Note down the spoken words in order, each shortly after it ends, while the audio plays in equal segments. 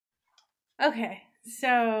Okay,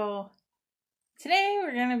 so today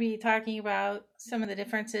we're going to be talking about some of the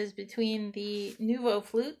differences between the Nuvo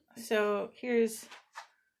Flute. So here's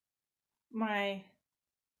my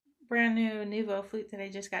brand new Nuvo Flute that I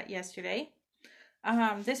just got yesterday.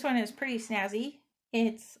 This one is pretty snazzy.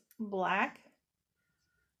 It's black,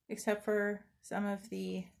 except for some of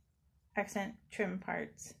the accent trim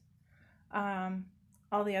parts.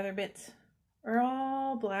 All the other bits are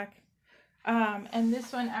all black. And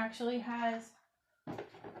this one actually has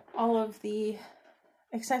all of the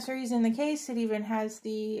accessories in the case. It even has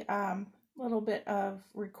the little bit of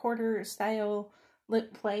recorder style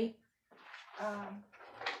lip plate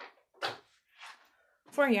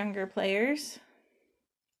for younger players.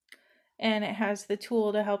 And it has the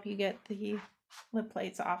tool to help you get the lip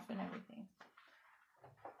plates off and everything.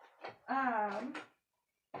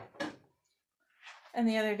 And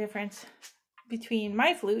the other difference between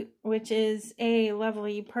my flute, which is a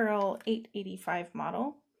lovely Pearl 885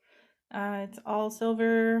 model. It's all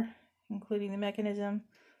silver, including the mechanism.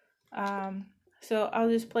 So I'll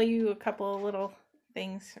just play you a couple of little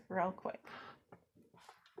things real quick.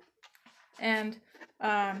 And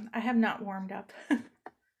I have not warmed up.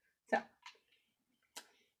 So.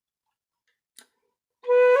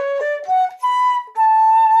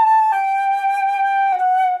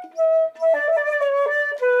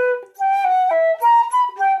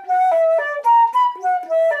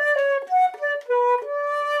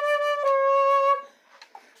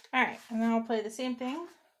 Alright, and then I'll play the same thing,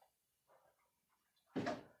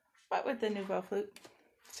 but with the Nuvo Flute.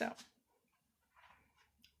 So.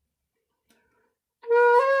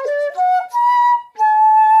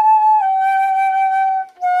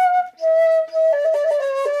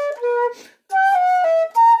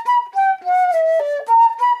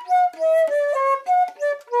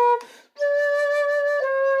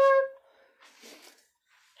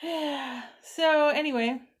 So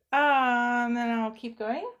anyway, then I'll keep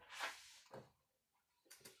going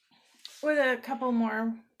with a couple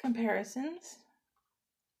more comparisons.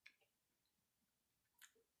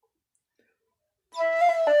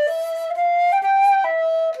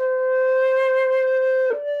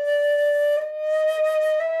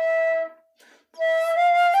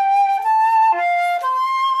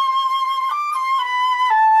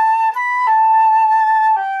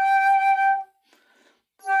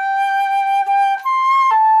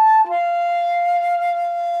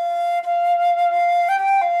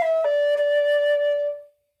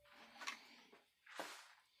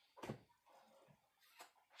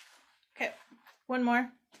 Okay, one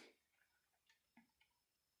more.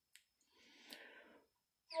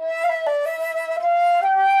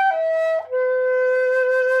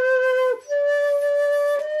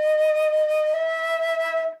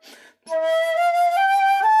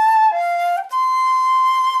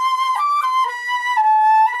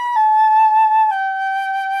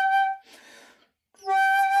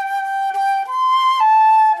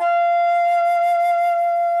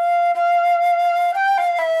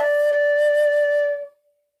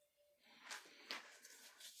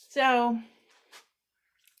 So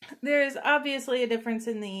there's obviously a difference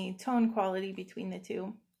in the tone quality between the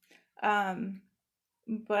two.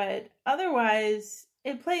 But otherwise,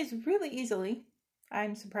 it plays really easily.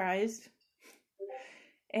 I'm surprised.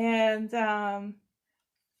 And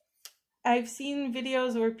I've seen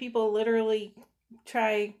videos where people literally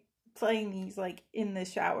try playing these like in the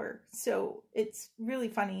shower. So it's really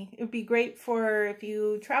funny. It would be great for if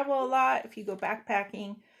you travel a lot, if you go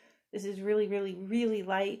backpacking. This is really, really, really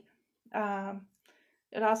light.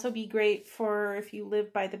 It'd also be great for if you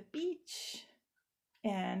live by the beach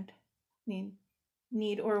and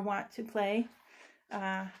need or want to play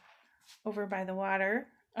over by the water.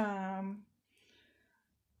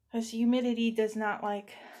 Because humidity does not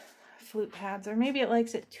like flute pads, or maybe it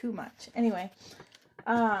likes it too much. Anyway,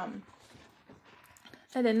 and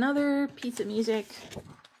another piece of music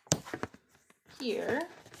here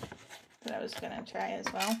that I was gonna try as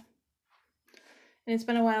well. And it's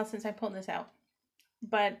been a while since I pulled this out.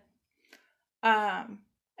 But I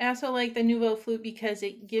also like the Nuvo Flute because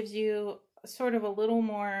it gives you sort of a little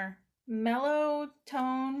more mellow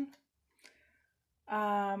tone.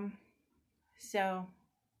 So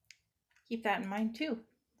keep that in mind too.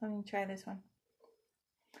 Let me try this one.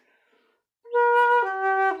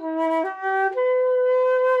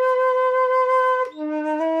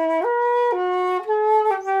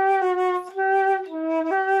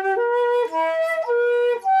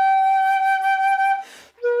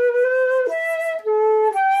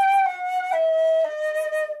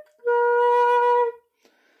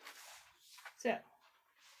 So,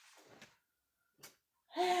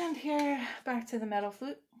 and here, back to the metal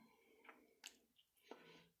flute.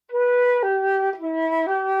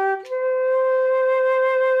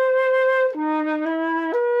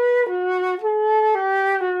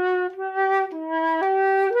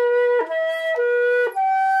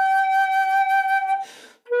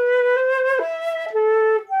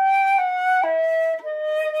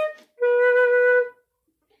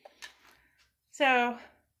 So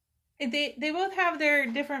they both have their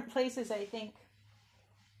different places, I think.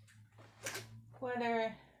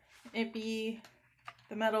 Whether it be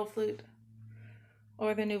the metal flute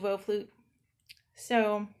or the Nuvo flute.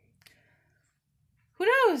 So who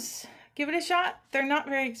knows? Give it a shot. They're not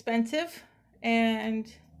very expensive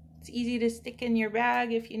and it's easy to stick in your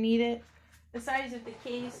bag if you need it. The size of the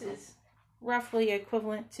case is roughly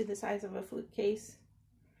equivalent to the size of a flute case.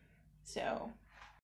 So